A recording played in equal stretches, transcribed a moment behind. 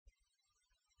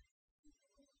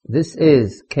This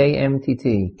is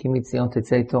KMTT, Kimitzion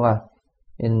Tetzei Torah.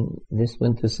 In this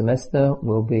winter semester,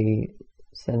 we'll be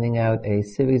sending out a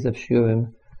series of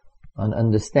shurim on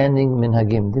understanding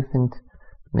minhagim, different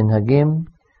minhagim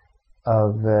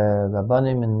of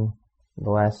Rabbanim in the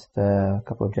last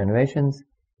couple of generations,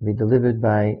 be delivered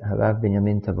by Harav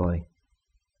Binyamin Tavori.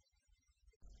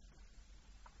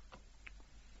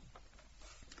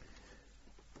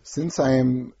 Since I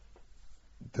am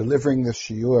delivering the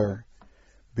shiur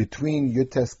between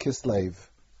Yutes Kislev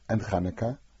and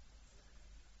Chanukah,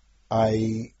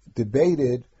 I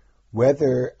debated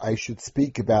whether I should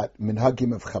speak about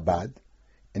Minhagim of Chabad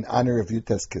in honor of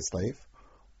Yutes Kislev,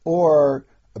 or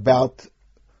about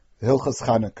Hilchos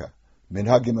Chanukah,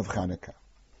 Minhagim of Chanukah.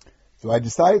 So I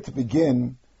decided to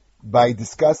begin by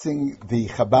discussing the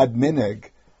Chabad minhag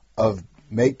of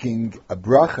making a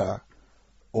bracha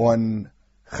on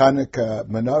Chanukah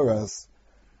menorahs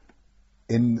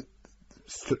in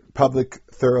public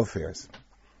thoroughfares.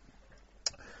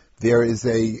 There is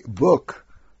a book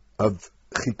of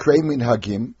Chikrei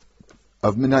Minhagim,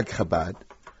 of Minhag Chabad,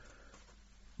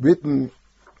 written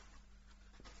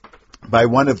by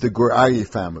one of the Gur Aryeh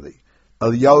family,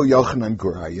 Eliyahu Yochanan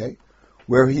Gur Aryeh,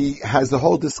 where he has a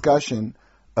whole discussion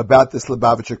about this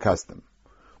Lubavitcher custom.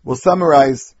 We'll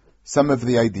summarize some of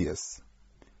the ideas.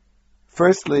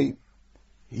 Firstly,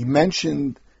 he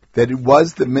mentioned that it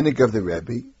was the minhag of the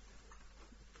Rebbe,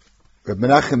 Reb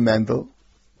Menachem Mendel,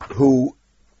 who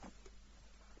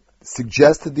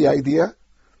suggested the idea,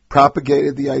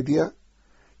 propagated the idea,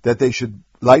 that they should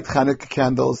light Chanukah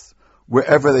candles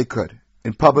wherever they could,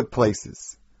 in public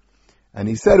places. And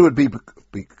he said it would be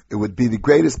the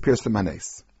greatest Pirsum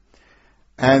Hanes.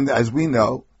 And as we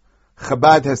know,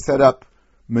 Chabad has set up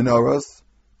menorahs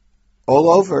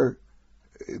all over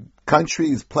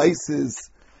countries, places.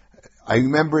 I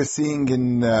remember seeing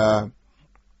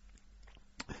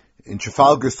in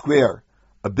Trafalgar Square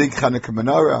a big Chanukah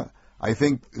menorah. I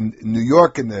think in New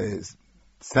York, in the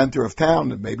center of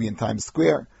town, maybe in Times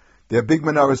Square, there are big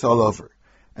menorahs all over.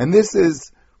 And this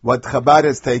is what Chabad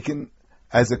has taken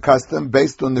as a custom,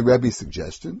 based on the Rebbe's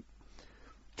suggestion,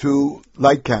 to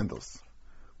light candles.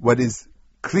 What is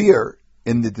clear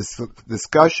in the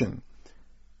discussion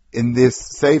in this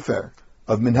Sefer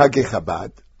of Minhagei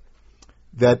Chabad,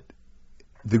 that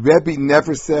the Rebbe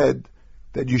never said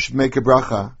that you should make a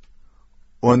bracha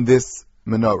on this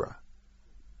menorah.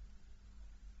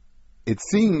 It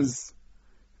seems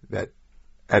that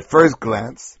at first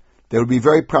glance that it would be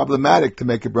very problematic to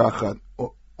make a bracha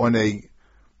on a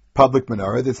public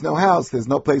menorah. There's no house, there's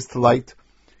no place to light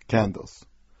candles.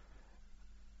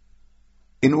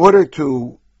 In order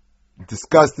to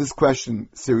discuss this question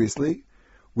seriously,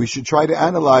 we should try to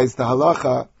analyze the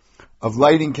halacha of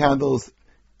lighting candles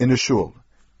in a shul,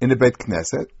 in a Beit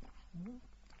Knesset,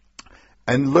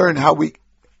 and learn how we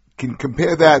can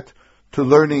compare that to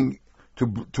learning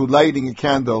to lighting a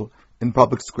candle in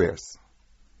public squares.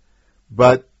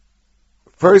 But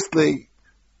firstly,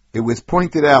 it was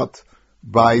pointed out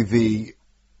by the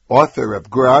author of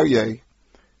Gur Aryeh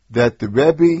that the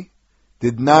Rebbe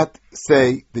did not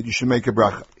say that you should make a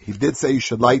bracha. He did say you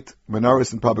should light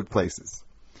menorahs in public places.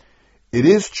 It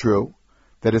is true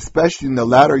that especially in the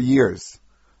latter years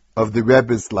of the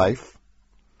Rebbe's life,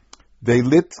 they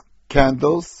lit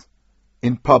candles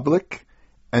in public,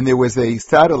 and there was a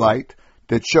satellite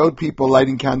that showed people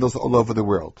lighting candles all over the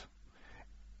world.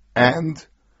 And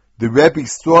the Rebbe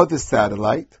saw the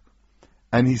satellite,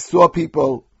 and he saw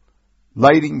people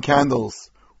lighting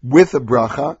candles with a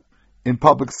bracha in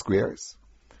public squares,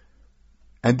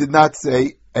 and did not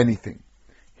say anything.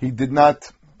 He did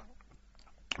not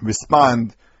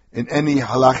respond in any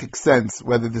halachic sense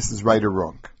whether this is right or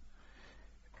wrong.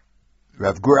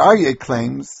 Rav Gur Aryeh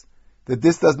claims that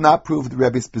this does not prove the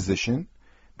Rebbe's position,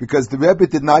 because the Rebbe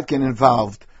did not get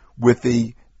involved with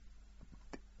the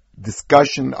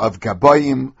discussion of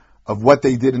gabayim, of what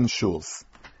they did in shuls.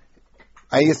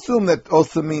 I assume that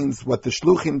also means what the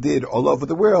shluchim did all over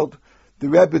the world. The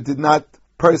Rebbe did not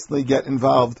personally get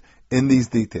involved in these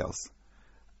details.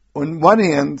 On one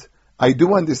hand, I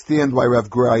do understand why Rav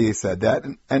Gur Aryeh said that,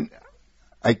 and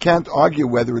I can't argue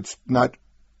whether it's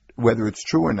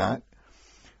true or not,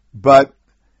 but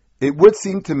it would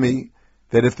seem to me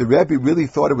that if the Rebbe really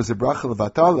thought it was a bracha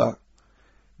levatala,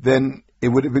 then it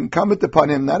would have been incumbent upon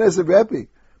him, not as a Rebbe,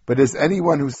 but as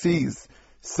anyone who sees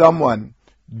someone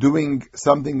doing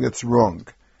something that's wrong,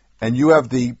 and you have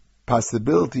the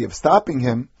possibility of stopping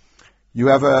him, you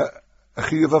have a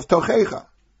chiyuv of tochecha.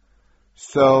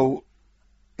 So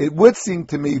it would seem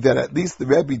to me that at least the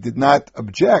Rebbe did not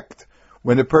object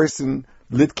when a person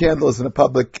lit candles in a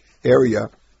public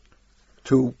area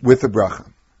with a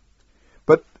bracha.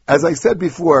 But as I said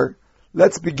before,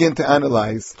 let's begin to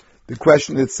analyze the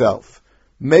question itself.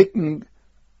 Lighting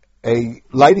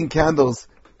candles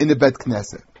in the Bet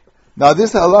Knesset. Now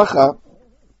this halacha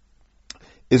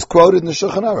is quoted in the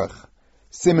Shulchan Aruch,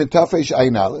 Siman Tafesh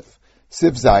Ayin Aleph,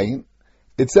 Sif Zayin.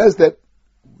 It says that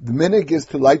the minhag is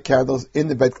to light candles in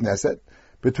the Bet Knesset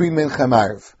between Mincha and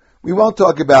Maariv. We won't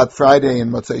talk about Friday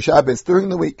and Motzei Shabbos. During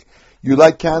the week, you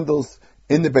light candles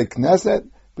in the Bet Knesset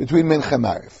between Mincha and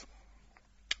Maariv.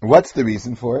 What's the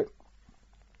reason for it?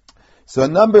 So a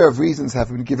number of reasons have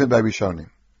been given by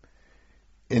Rishonim.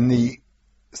 In the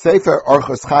Sefer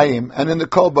Orchos Chaim and in the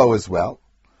Kolbo as well,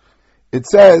 it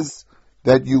says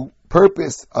that you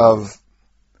purpose of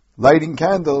lighting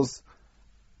candles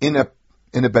in a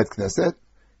Bet Knesset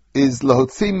is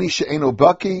lahotzi mi she'eno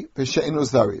baki v'she'eno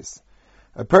zaris.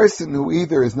 A person who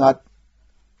either is not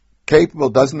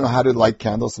capable, doesn't know how to light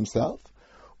candles himself,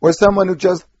 or someone who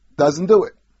just doesn't do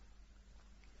it.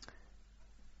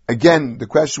 Again, the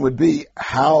question would be,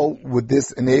 how would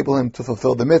this enable him to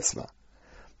fulfill the mitzvah?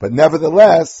 But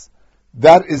nevertheless,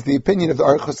 that is the opinion of the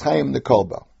Orchos Chaim and the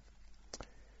Kolbo.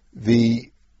 The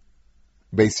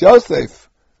Beis Yosef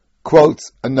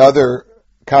quotes another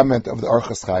comment of the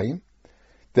Orchos Chaim,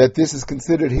 that this is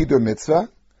considered Hidur Mitzvah,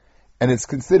 and it's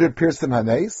considered Pirsum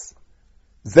Hanes,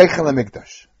 Zeichel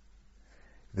HaMikdash.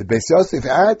 The Beis Yosef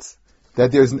adds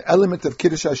that there's an element of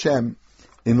Kiddush Hashem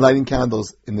in lighting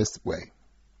candles in this way.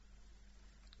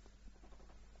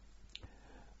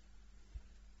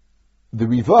 The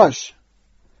Rivash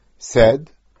said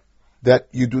that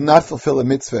you do not fulfill a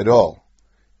mitzvah at all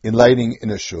in lighting in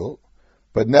a shul,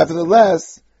 but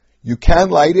nevertheless, you can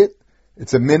light it.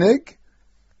 It's a minhag,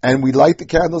 and we light the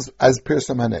candles as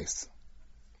Pirsum Hanes.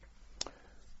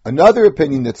 Another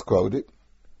opinion that's quoted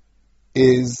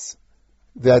is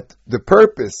that the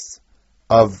purpose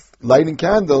of lighting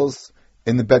candles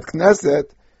in the Bet Knesset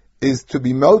is to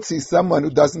be motzi someone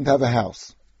who doesn't have a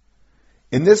house.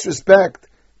 In this respect,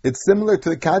 it's similar to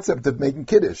the concept of making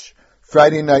Kiddush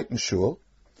Friday night in shul,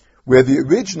 where the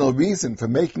original reason for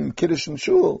making Kiddush in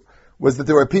shul was that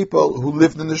there were people who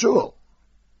lived in the shul.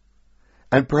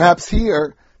 And perhaps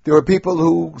here, there were people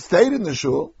who stayed in the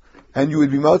shul, and you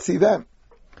would be motzi them.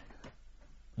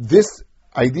 This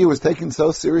idea was taken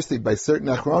so seriously by certain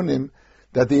Achronim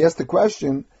that they asked the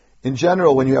question, in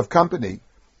general, when you have company,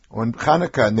 on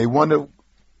Chanukah, and they want to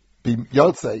be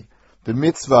yotzei, the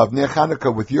mitzvah of Ner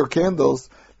Chanukah with your candles,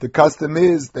 the custom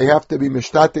is they have to be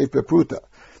mishtatef bepruta.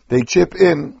 They chip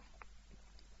in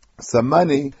some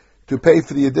money to pay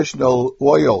for the additional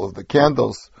oil of the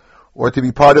candles or to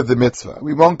be part of the mitzvah.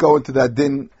 We won't go into that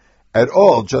din at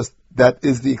all, just that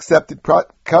is the accepted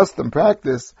custom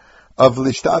practice of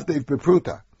lishtatef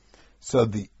bepruta. So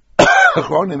the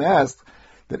Achronim asked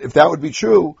that if that would be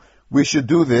true, we should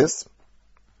do this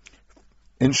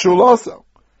in shul also.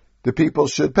 The people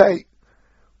should pay.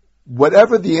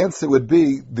 Whatever the answer would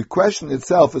be, the question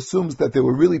itself assumes that there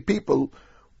were really people,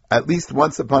 at least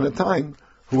once upon a time,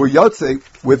 who were yotzei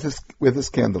with this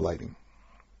candle lighting.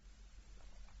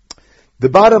 The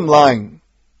bottom line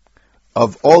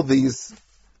of all these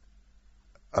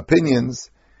opinions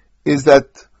is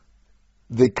that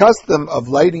the custom of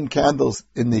lighting candles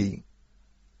in the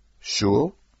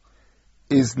shul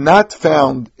is not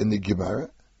found in the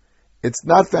Gemara, it's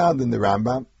not found in the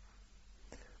Rambam,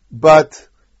 but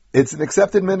it's an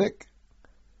accepted minhag,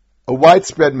 a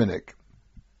widespread minhag.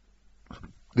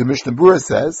 The Mishnah Berurah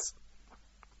says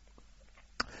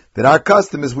that our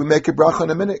custom is we make a bracha on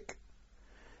a minhag.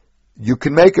 You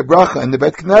can make a bracha in the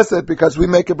Bet Knesset because we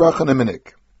make a bracha on a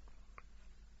minhag.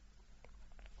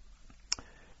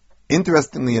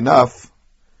 Interestingly enough,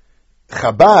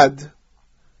 Chabad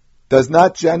does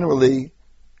not generally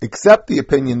accept the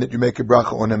opinion that you make a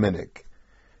bracha on a minhag.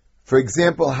 For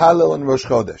example, Hallel and Rosh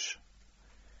Chodesh.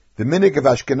 The minhag of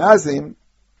Ashkenazim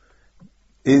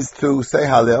is to say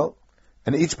Hallel,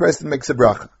 and each person makes a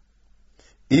bracha,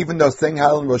 even though saying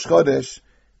Hallel and Rosh Chodesh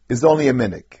is only a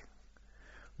minhag.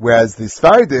 Whereas the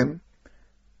Sfardim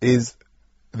is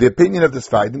the opinion of the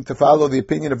Sfardim, to follow the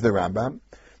opinion of the Rambam,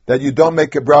 that you don't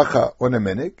make a bracha on a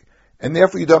minhag, and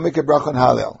therefore you don't make a bracha on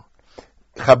Hallel.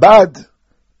 Chabad,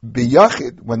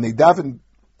 biyachid, when they daven,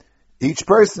 each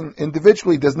person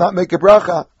individually does not make a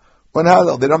bracha on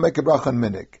Hallel. They don't make a bracha on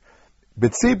minhag.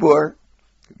 B'tzibur,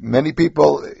 many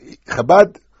people,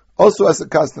 Chabad also has a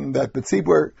custom that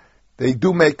B'tzibur, they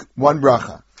do make one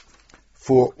bracha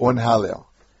on Hallel.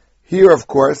 Here, of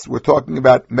course, we're talking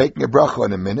about making a bracha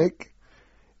on a minhag,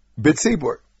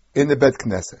 B'tzibur, in the Bet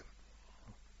Knesset.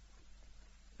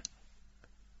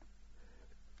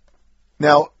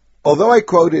 Now, although I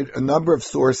quoted a number of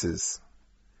sources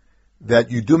that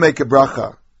you do make a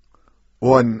bracha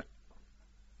on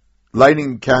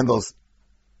lighting candles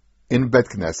in Bet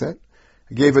Knesset.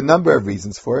 He gave a number of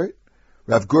reasons for it.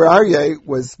 Rav Gur Aryeh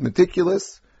was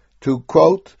meticulous to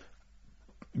quote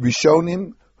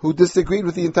Rishonim who disagreed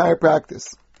with the entire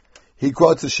practice. He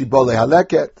quotes a Shibbolei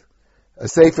Haleket, a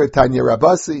Sefer Tanya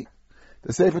Rabasi.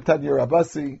 The Sefer Tanya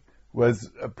Rabasi was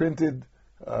printed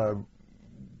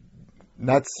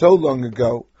not so long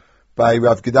ago by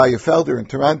Rav Gedalia Felder in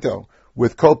Toronto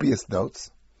with copious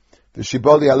notes. The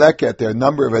Shibbolei Haleket, there are a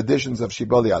number of editions of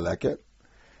Shibbolei Haleket,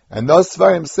 and those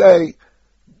Svarim say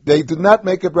they do not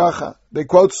make a bracha. They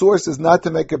quote sources not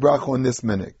to make a bracha on this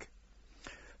minhag.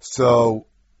 So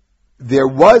there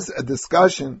was a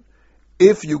discussion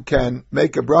if you can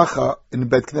make a bracha in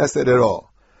Bet Knesset at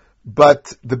all.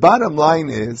 But the bottom line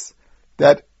is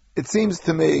that it seems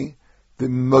to me the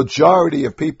majority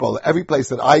of people, every place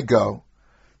that I go,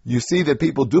 you see that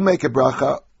people do make a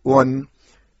bracha on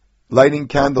lighting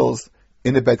candles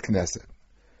in a Bet Knesset.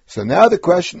 So now the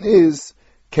question is,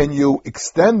 can you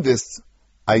extend this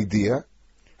idea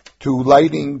to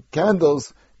lighting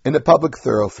candles in a public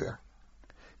thoroughfare?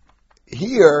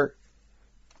 Here,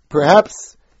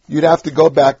 perhaps you'd have to go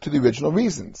back to the original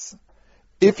reasons.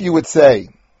 If you would say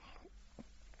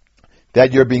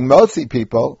that you're being motzi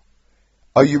people,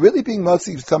 are you really being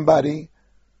motzi somebody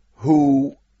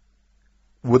who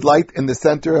would light in the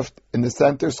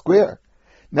center square?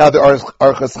 Now, the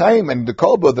Orchos Chaim and the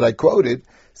Kolbo that I quoted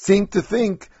seem to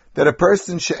think that a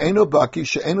person she'eno baki,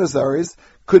 she'eno zariz,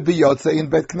 could be yotzei in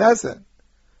Bet Knesset.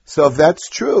 So if that's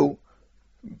true,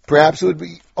 perhaps it would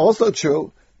be also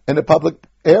true in a public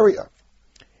area.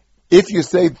 If you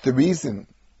say that the reason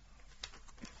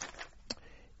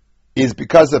is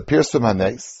because of Pirsum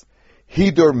Hanes,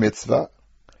 Hidur Mitzvah,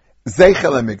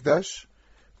 Zeichel HaMikdash,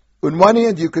 on one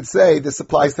hand you could say this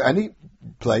applies to any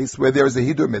place where there is a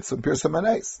Hidur Mitzvah and Pirsum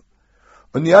Hanes.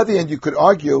 On the other hand, you could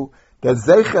argue that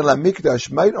Zeichel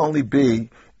HaMikdash might only be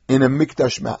in a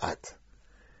Mikdash Ma'at.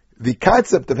 The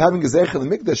concept of having a Zeichel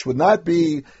HaMikdash would not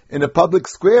be in a public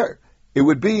square. It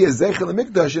would be a Zeichel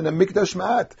HaMikdash in a Mikdash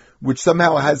Ma'at, which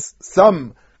somehow has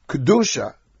some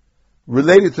Kedusha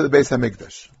related to the Beis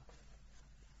HaMikdash.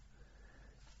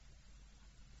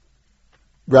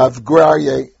 Rav Gur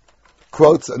Aryeh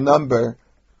quotes a number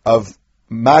of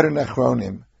modern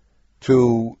Achronim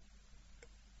to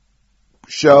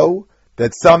show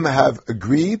that some have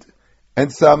agreed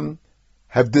and some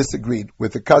have disagreed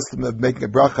with the custom of making a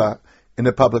bracha in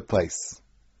a public place.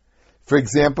 For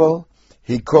example,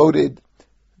 he quoted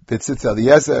the Tzitz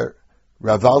Eliezer,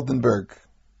 Rav Altenberg.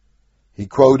 He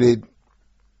quoted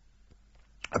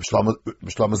Shlomo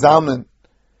Zalman.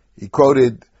 He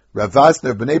quoted Rav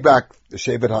Vasner, Bnei Brak, the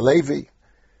Shevet HaLevi,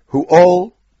 who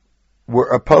all were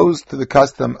opposed to the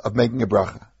custom of making a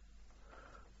bracha.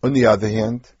 On the other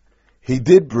hand, he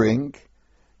did bring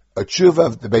a tshuva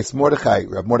of the Beis Mordechai,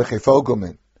 Rav Mordechai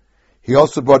Fogelman. He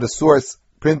also brought a source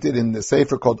printed in the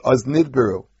Sefer called Oz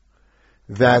Nidberu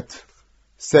that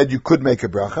said you could make a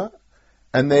bracha,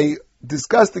 and they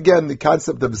discussed again the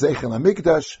concept of Zeichel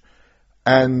HaMikdash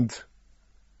and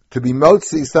to be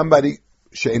motzi somebody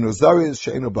she'enu zariz,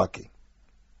 she'enu baki.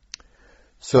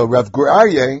 So Rav Gur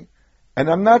Aryeh, and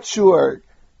I'm not sure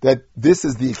that this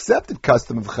is the accepted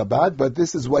custom of Chabad, but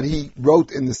this is what he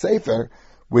wrote in the Sefer,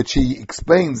 which he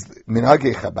explains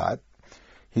Minhagei Chabad.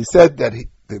 He said that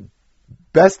the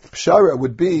best pshara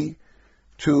would be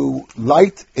to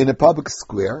light in a public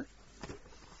square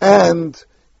and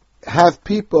have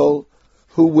people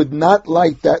who would not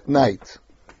light that night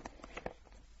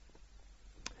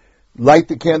light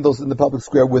the candles in the public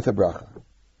square with a bracha.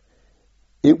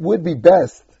 It would be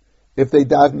best if they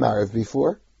daven Marav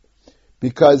before,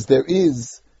 because there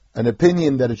is an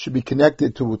opinion that it should be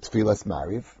connected to Tfilas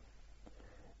Mariv,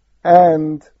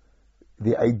 and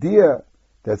the idea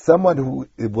that someone who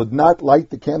would not light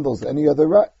the candles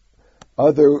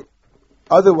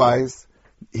otherwise,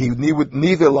 he would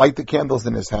neither light the candles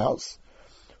in his house,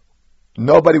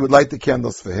 nobody would light the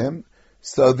candles for him,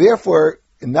 so therefore,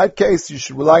 in that case, you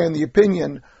should rely on the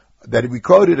opinion that we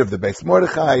quoted of the Beis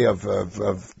Mordechai, of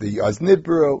the Oz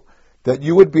Nidberu, that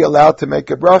you would be allowed to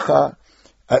make a bracha,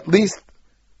 at least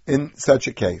in such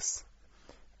a case.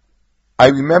 I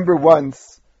remember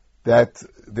once that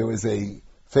there was a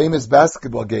famous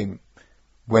basketball game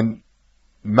when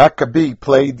Maccabi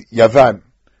played Yavan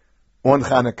on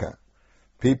Hanukkah.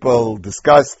 People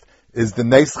discussed, is the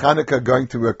Nes Hanukkah going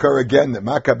to occur again, that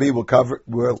Maccabi will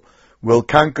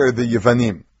conquer the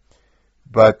Yevanim.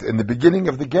 But in the beginning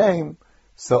of the game,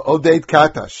 so Odeid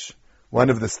Katash, one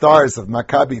of the stars of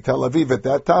Maccabi Tel Aviv at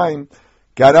that time,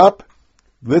 got up,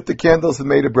 lit the candles and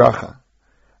made a bracha.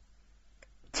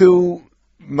 To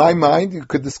my mind, you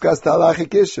could discuss the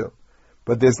halachic issue.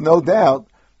 But there's no doubt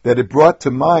that it brought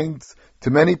to mind to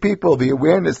many people the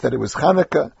awareness that it was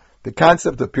Hanukkah, the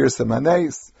concept of Pirsa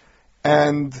Manes,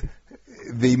 and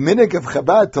the minhag of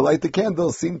Chabad to light the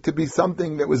candles seemed to be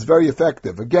something that was very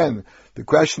effective. Again, the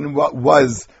question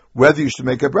was whether you should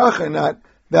make a bracha or not.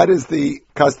 That is the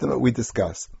custom that we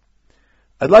discussed.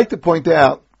 I'd like to point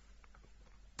out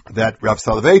that Rav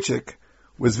Soloveitchik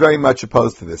was very much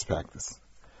opposed to this practice.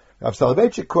 Rav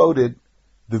Soloveitchik quoted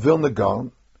the Vilna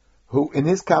Gaon, who in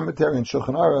his commentary on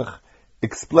Shulchan Aruch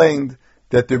explained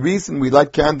that the reason we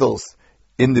light candles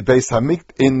in the Beis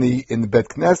Hamikdash, in the Bet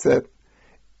Knesset,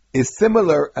 is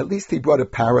similar. At least he brought a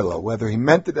parallel, whether he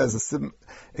meant it as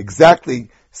exactly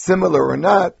similar or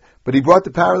not, but he brought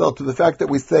the parallel to the fact that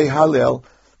we say Hallel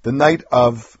the night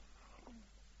of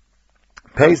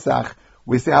Pesach,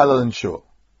 we say Hallel in Shul.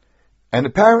 And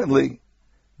apparently,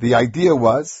 the idea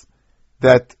was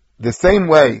that the same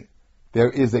way there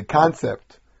is a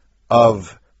concept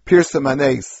of Pirsa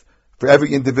Manes for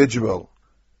every individual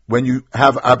when you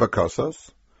have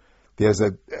Abakosos, there's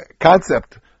a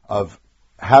concept of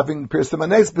having Pirsa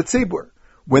Manes B'tzibur.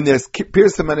 When there's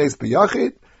Pirsa Manes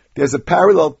B'yachid, there's a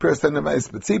parallel Pirsa Manes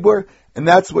B'tzibur, and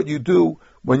that's what you do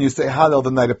when you say Hallel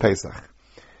the night of Pesach.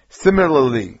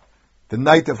 Similarly, the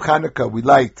night of Hanukkah, we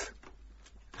light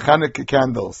Hanukkah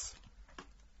candles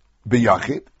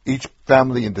B'yachid, each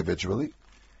family individually,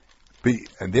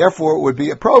 and therefore it would be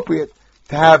appropriate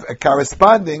to have a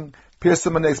corresponding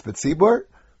Pirsa Manes B'tzibur,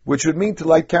 which would mean to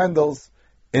light candles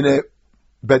in a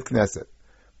Bet Knesset.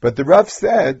 But the Rav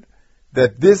said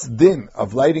that this din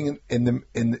of lighting in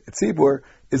the tzibur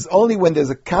is only when there's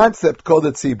a concept called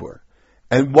a tzibur.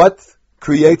 And what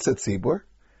creates a tzibur?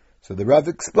 So the Rav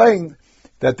explained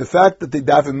that the fact that they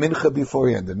daven mincha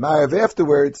beforehand and ma'ariv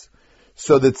afterwards,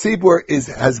 so the tzibur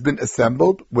has been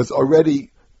assembled, was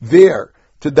already there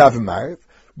to daven ma'ariv,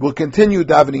 will continue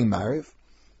davening ma'ariv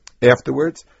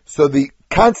afterwards. So the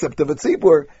concept of a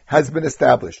tzibur has been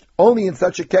established. Only in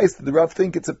such a case did the Rav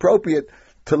think it's appropriate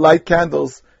to light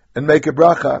candles and make a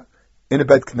bracha in a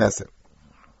Bet Knesset.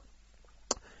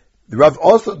 The Rav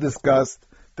also discussed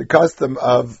the custom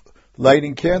of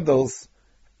lighting candles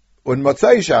on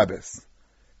Motzai Shabbos,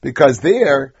 because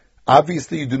there,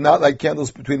 obviously, you do not light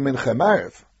candles between Mincha and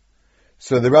Mariv.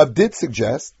 So the Rav did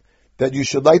suggest that you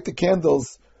should light the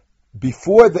candles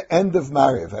before the end of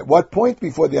Mariv. At what point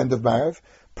before the end of Mariv?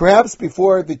 Perhaps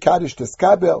before the Kaddish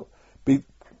Teskabel,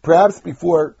 perhaps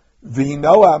before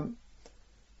V'hinoam,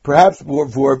 perhaps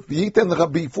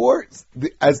before,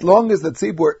 as long as the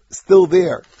tzibur is still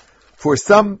there, for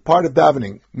some part of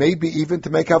davening, maybe even to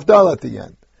make Havdalah at the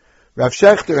end. Rav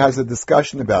Shechter has a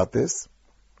discussion about this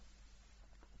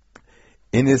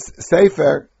in his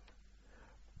Sefer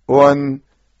on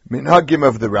Minhagim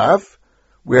of the Rav,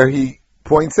 where he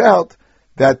points out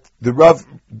that the Rav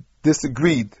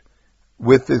disagreed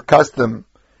with the custom.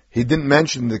 He didn't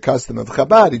mention the custom of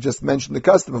Chabad, he just mentioned the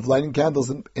custom of lighting candles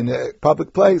in a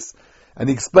public place. And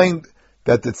he explained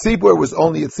that the tzibur was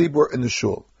only a tzibur in the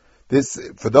shul. This,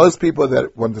 for those people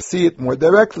that want to see it more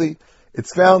directly,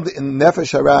 it's found in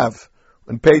Nefesh Harav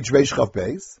on page Reish Chav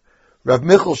Beis. Rav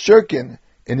Michal Shurkin,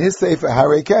 in his Sefer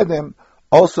Harei Kedem,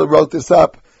 also wrote this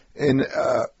up in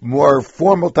a more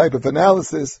formal type of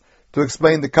analysis to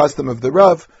explain the custom of the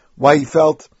Rav, why he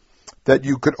felt that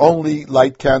you could only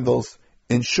light candles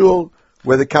in shul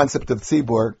where the concept of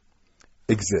tzibur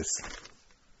exists.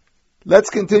 Let's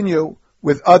continue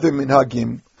with other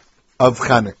minhagim of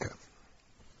Chanukah.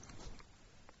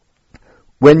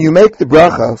 When you make the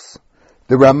brachos,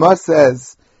 the Ramah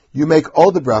says you make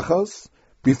all the brachos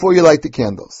before you light the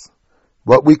candles,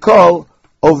 what we call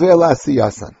over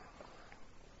lasiyasan.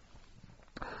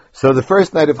 So the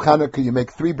first night of Chanukah you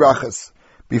make 3 brachos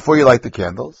before you light the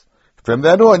candles. From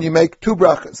then on you make 2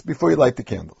 brachos before you light the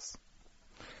candles.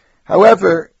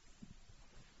 However,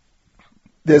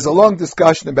 there's a long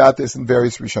discussion about this in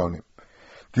various Rishonim.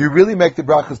 Do you really make the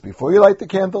brachas before you light the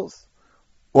candles,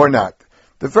 or not?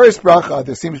 The first bracha,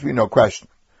 there seems to be no question.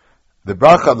 The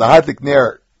bracha, Lahadlik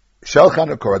Ner Shel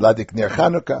Chanukah, or Lahadlik Ner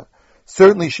Chanukah,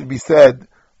 certainly should be said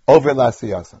over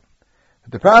Lasiyasan.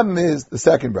 The problem is the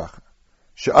second bracha,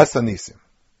 She'asa Nisim.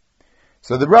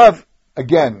 So the Rav,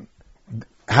 again,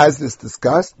 has this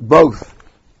discussed, both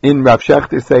in Rav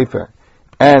Shechter's Sefer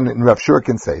and in Rav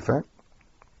Shurkin's Sefer,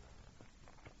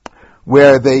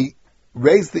 where they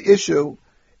raise the issue,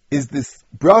 is this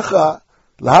bracha,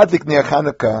 Lahadlik Ner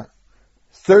Chanukah,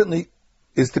 certainly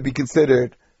is to be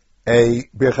considered a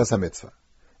Birchas HaMitzvah.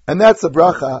 And that's a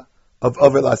bracha of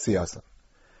Over Lasiyasan.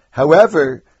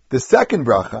 However, the second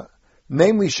bracha,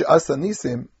 namely She'asa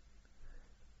Nisim,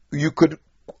 you could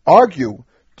argue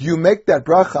do you make that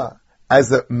bracha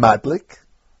as a madlik?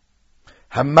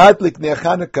 Hamadlik Ner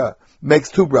Chanukah makes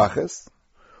two brachas,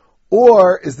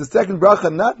 or is the second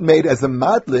bracha not made as a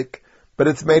madlik, but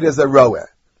it's made as a roeh?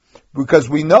 Because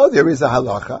we know there is a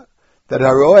halacha that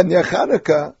haroeh Ner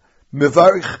Chanukah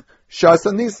mevarich shas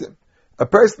anisim. A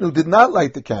person who did not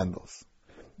light the candles,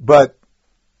 but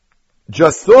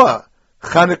just saw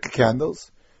Chanukah candles,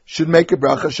 should make a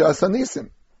bracha shas anisim.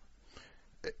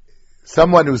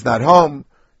 Someone who's not home,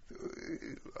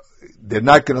 they're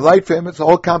not going to light for him. It's a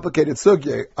whole complicated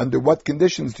sugya. Under what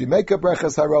conditions do you make a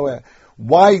brachas haroeh?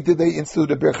 Why did they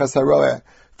institute a brachas haroeh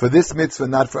for this mitzvah,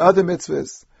 not for other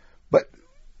mitzvahs? But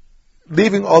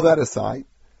leaving all that aside,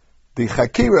 the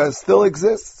chakira still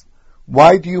exists.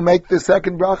 Why do you make the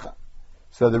second bracha?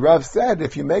 So the Rav said,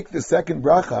 if you make the second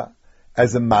bracha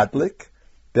as a madlik,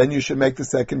 then you should make the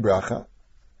second bracha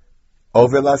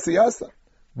over lasiyasa,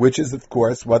 which is, of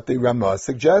course, what the Ramah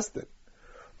suggested.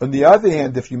 On the other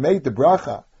hand, if you made the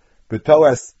bracha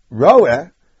b'toas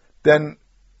roeh, then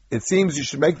it seems you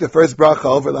should make the first bracha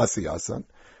over lasiyasa,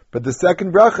 but the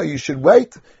second bracha you should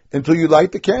wait until you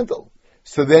light the candle,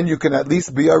 so then you can at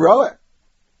least be a roeh.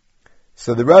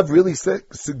 So the Rav really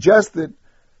suggested,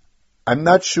 I'm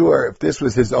not sure if this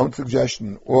was his own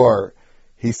suggestion or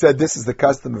he said this is the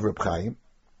custom of Reb Chaim,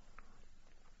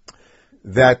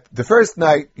 that the first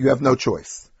night you have no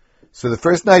choice. So the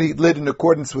first night he lit in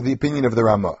accordance with the opinion of the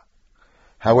Ramah.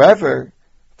 However,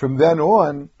 from then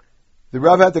on, the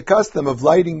Rav had the custom of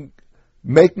making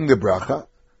the bracha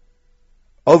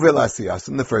over lasiyas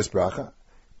in the first bracha,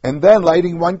 and then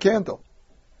lighting one candle.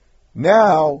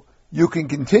 Now you can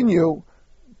continue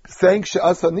saying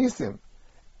she'as anisim.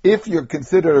 If you're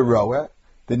considered a roeh,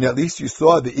 then at least you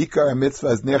saw the ikar mitzvah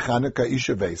as ner Chanukah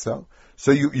isha vesa,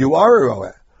 so you are a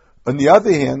roeh. On the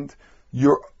other hand,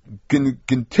 you're can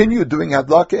continue doing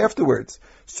hadlaka afterwards.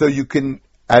 So you can,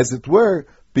 as it were,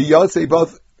 be yosei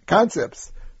both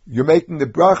concepts. You're making the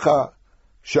bracha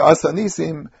she'as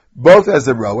anisim both as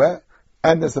a roeh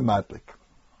and as a madlik.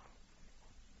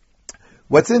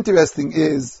 What's interesting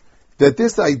is that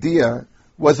this idea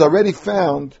was already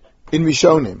found in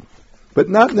Rishonim, but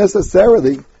not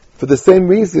necessarily for the same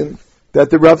reason that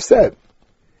the Rav said.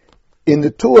 In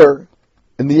the Tur,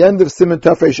 in the end of Siman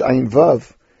Tafresh Ayin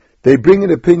Vav, they bring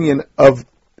an opinion of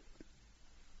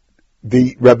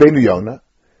the Rabbeinu Yonah,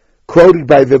 quoted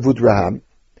by the Vudraham,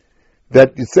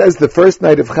 that it says the first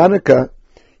night of Chanukah,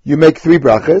 you make 3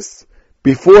 brachas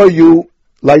before you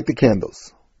light the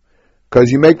candles. Because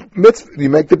you make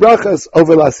the brachas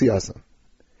over lasiyasa.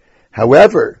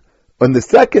 However, on the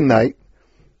second night,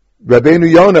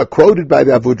 Rabbeinu Yonah, quoted by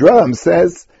the Avudraham,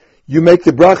 says you make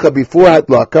the bracha before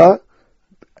hadlaka,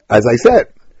 as I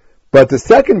said. But the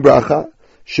second bracha,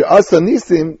 she'as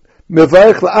anisim,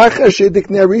 mevarich la'achar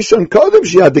she'dikner rishon kodem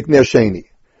she'adikner sheni.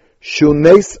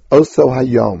 Shunes oso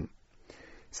hayom.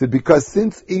 So because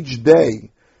since each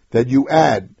day that you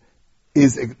add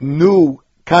is a new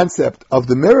concept of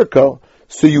the miracle,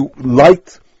 so you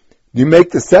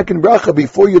make the second bracha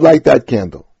before you light that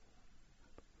candle.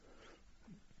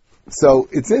 So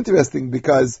it's interesting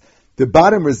because the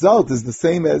bottom result is the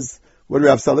same as what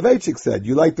Rav Soloveitchik said.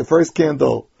 You light the first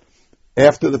candle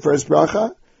after the first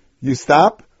bracha, you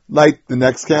stop, light the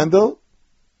next candle,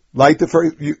 light the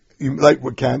first, you light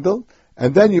one candle,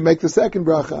 and then you make the second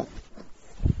bracha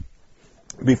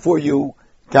before you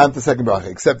count the second bracha.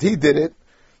 Except he did it,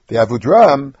 the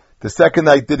Avudraham, the second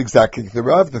night did exactly the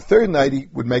Rav, the third night he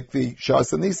would make the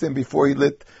Shas Anisim before he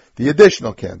lit the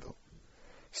additional candle.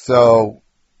 So,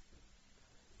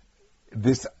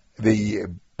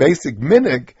 the basic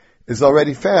minig is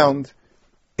already found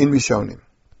in Rishonim.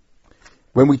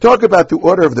 When we talk about the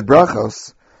order of the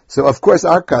brachos, so of course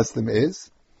our custom is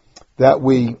that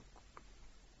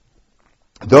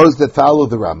those that follow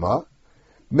the Ramah,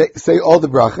 say all the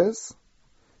brachas,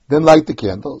 then light the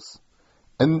candles,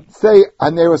 and say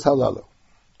Haneros Halalu.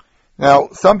 Now,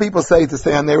 some people say to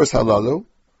say Haneros Halalu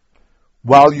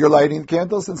while you're lighting the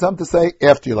candles, and some to say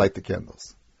after you light the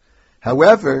candles.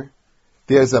 However,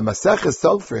 there's a Maseches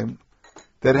Sofrim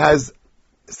that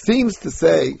seems to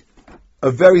say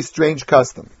a very strange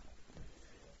custom.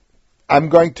 I'm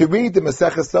going to read the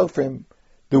Maseches Sofrim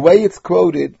the way it's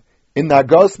quoted in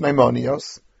Nagos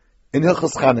Maimonios in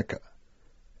Hilchos Chanukah.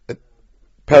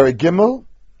 Paragimel,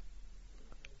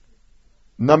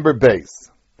 number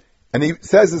base. And he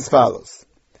says as follows.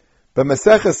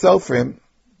 B'Maseches Sofrim,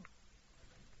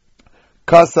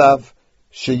 Kasav,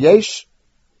 Sheyesh,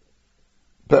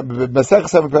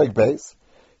 B'Maseches Sofrim Perek base,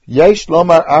 Yesh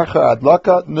Lomar Archa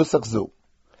Adlaka Nusach Zu.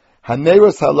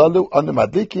 Haneros Halalu Anu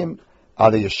Madlikim,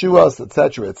 Ale Yeshuas,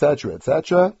 etc., etc.,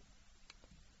 etc.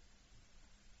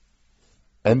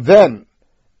 And then,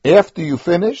 after you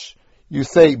finish, you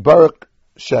say Baruch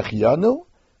Shechianu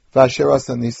Vasher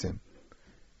Asanisim.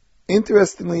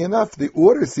 Interestingly enough, the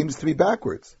order seems to be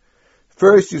backwards.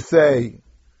 First you say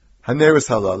Haneris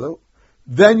Halalu,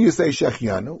 then you say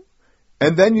Shechianu,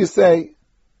 and then you say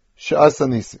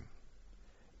Sha'asanisim.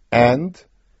 And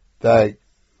the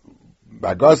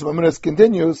Agas Mamonos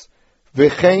continues,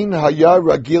 V'chein haya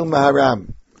ragil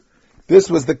maharam. This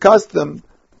was the custom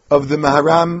of the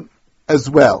maharam as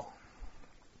well.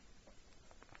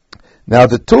 Now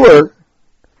the Tur,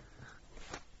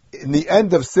 in the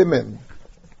end of Siman,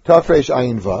 Tafresh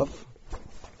Ayin Vav,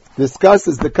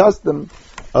 discusses the custom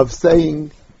of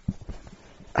saying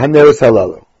Haneris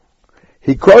Halalu.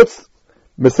 He quotes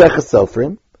Maseches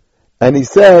Sofrim, and he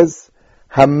says,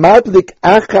 Hamadlik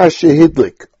acha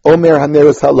shehidlik, Omer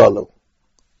Haneris Halalu.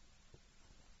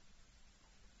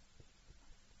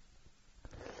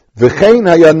 V'chein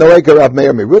haya noeg Rav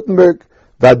Meir Mirutenberg,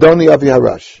 v'Adoni Avi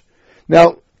Harash.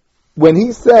 Now, when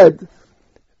he said,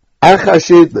 Acha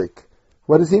shehidlik,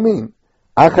 what does he mean?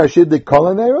 Acha shehidlik kol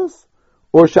haneros,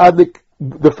 or shadlik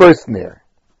the first ner?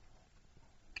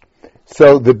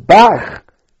 So the Bach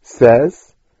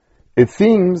says, it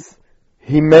seems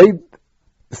he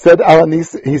said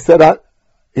Haneros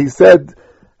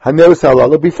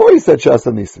Halalu before he said Shas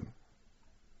Anisim.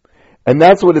 And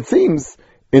that's what it seems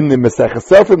in the Maseches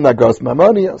Sofrim Nagos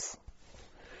Mamonios.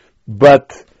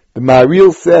 But the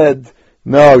Maharil said,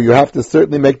 no, you have to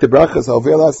certainly make the brachas over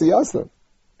Asiyasa.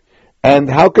 And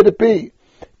how could it be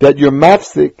that you're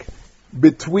mafsik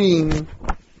between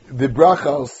the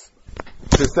brachos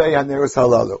to say Haneros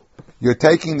Halalu? You're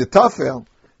taking the tafel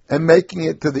and making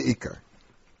it to the ikar.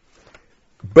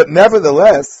 But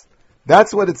nevertheless,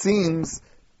 that's what it seems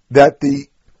that the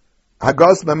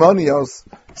Hagos Maimonios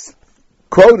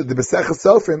quoted the Maseches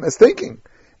Sofrim as thinking,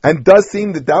 and does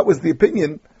seem that that was the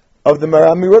opinion of the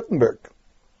Maharam Mirutenberg.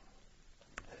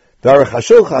 The Aruch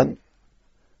HaShulchan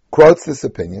quotes this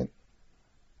opinion,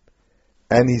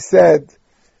 and he said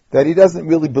that he doesn't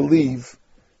really believe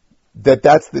that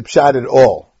that's the pshat at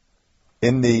all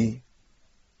in the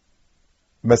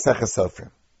Maseches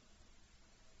Sofrim.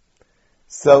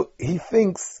 So he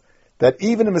thinks that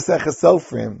even in Maseches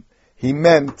Sofrim, he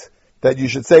meant that you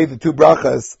should say the two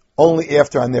brachas only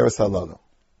after Haneros Halalu.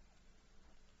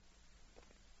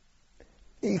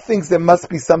 He thinks there must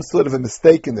be some sort of a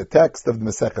mistake in the text of the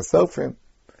Maseches Sofrim,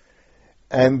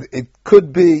 and it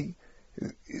could be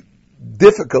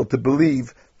difficult to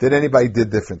believe that anybody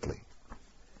did differently.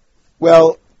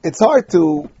 Well, it's hard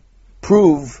to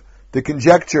prove the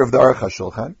conjecture of the Aruch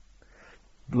HaShulchan.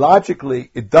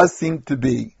 Logically, it does seem to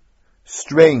be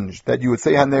strange that you would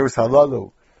say Haneros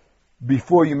Halalu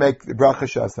before you make the bracha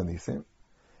Shas Anisim.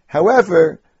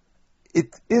 However,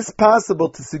 it is possible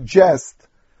to suggest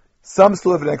some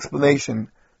sort of an explanation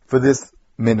for this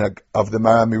minhag of the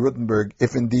Maharam Mirutenberg,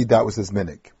 if indeed that was his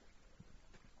minhag.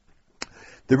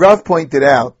 The Rav pointed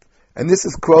out, and this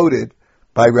is quoted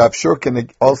by Rav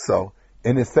Shurkin also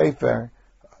in his Sefer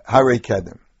Harei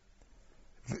Kedem.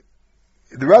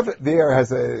 The Rav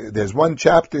there there's one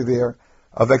chapter there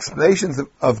of explanations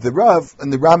of the Rav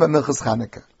and the Rambam Hilchos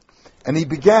Chanukah. And he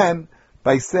began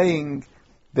by saying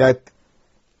that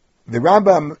the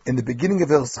Rambam in the beginning of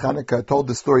Hilchos Chanukah told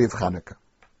the story of Chanukah.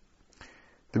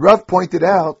 The Rav pointed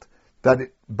out that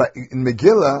in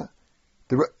Megillah,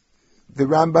 the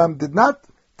Rambam did not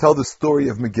tell the story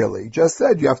of Megillah. He just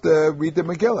said you have to read the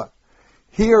Megillah.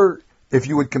 Here, if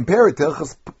you would compare it to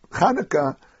Hilchos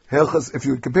Chanukah, if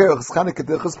you would compare Hilchos Chanukah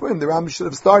to Hilchos Purim, the Rambam should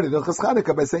have started Hilchos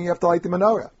Chanukah by saying you have to light the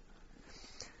menorah.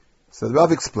 So the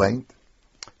Rav explained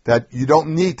that you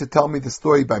don't need to tell me the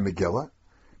story by Megillah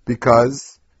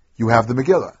because you have the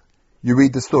Megillah. You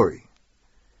read the story.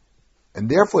 And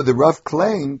therefore the Rav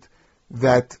claimed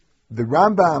that the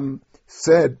Rambam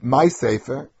said, my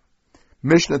Sefer,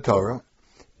 Mishnah Torah,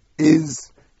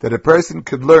 is that a person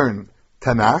could learn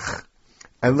Tanakh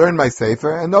and learn my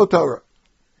Sefer and no Torah.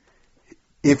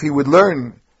 If he would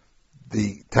learn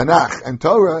the Tanakh and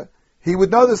Torah, he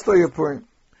would know the story of Purim.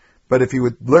 But if he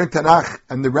would learn Tanakh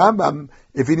and the Rambam,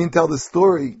 if he didn't tell the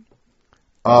story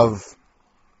of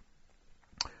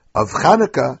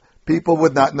Chanukah, people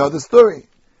would not know the story.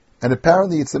 And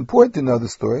apparently it's important to know the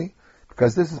story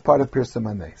because this is part of Pirsum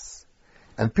Hanes.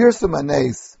 And Pirsum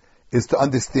Hanes is to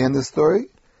understand the story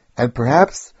and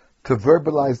perhaps to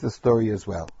verbalize the story as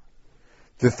well.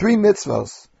 The three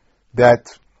mitzvos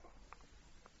that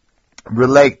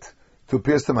relate to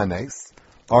Pirsum Hanes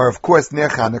are, of course, Ner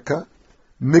Chanukah,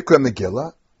 Mikra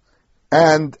Megillah,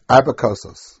 and Arba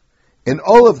Kosos. In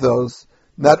all of those,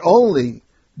 not only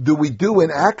do we do an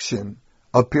action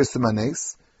of Pirsum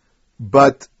Hanes,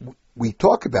 but we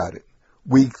talk about it.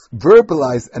 we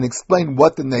verbalize and explain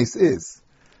what the nes is.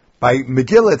 By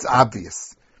Megillah, it's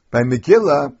obvious. By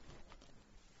Megillah,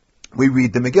 we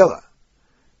read the Megillah.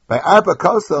 By Arba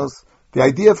Kosos, the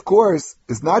idea, of course,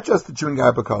 is not just to drink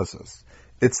Arba Kosos.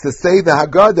 It's to say the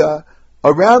Haggadah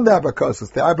around the Arba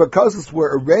Kosos. The Arba Kosos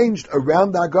were arranged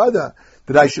around the Haggadah,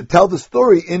 that I should tell the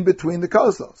story in between the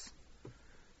Kosos.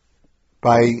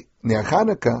 By Ner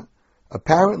Chanukah,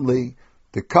 apparently,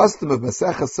 the custom of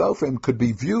Masechah Sofrim could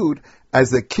be viewed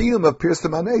as a kiyum of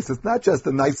Pirsum Hanes. It's not just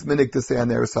a nice minhag to say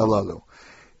Haneres Halalu.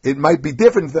 It might be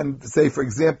different than, say, for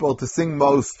example, to sing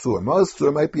Mos Tzur. Mos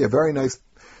Tzur might be a very nice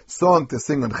song to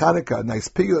sing on Chanukah, a nice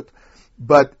piyut,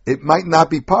 but it might not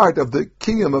be part of the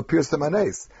kiyum of Pirsum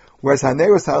Hanes. Whereas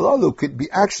Haneres Halalu could be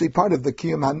actually part of the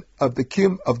kiyum of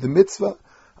the mitzvah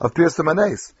of Pirsum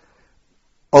Hanes.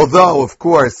 Although, of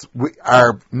course,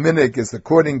 our minhag is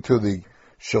according to the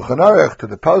Shulchan Aruch, to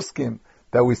the Poskim,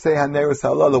 that we say Haneres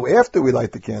Halalu after we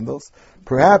light the candles.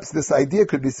 Perhaps this idea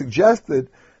could be suggested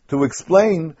to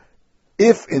explain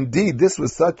if indeed this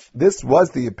was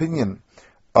the opinion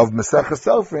of Masechah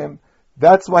Sofrim.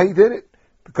 That's why he did it,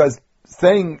 because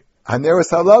saying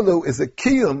Haneres Halalu is a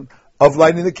kiyum of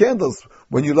lighting the candles.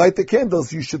 When you light the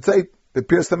candles, you should say the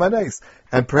Pirsum Hanes.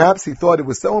 And perhaps he thought it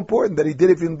was so important that he did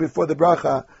it even before the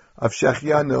bracha of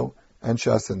Shechianu and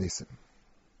Shas Nisim.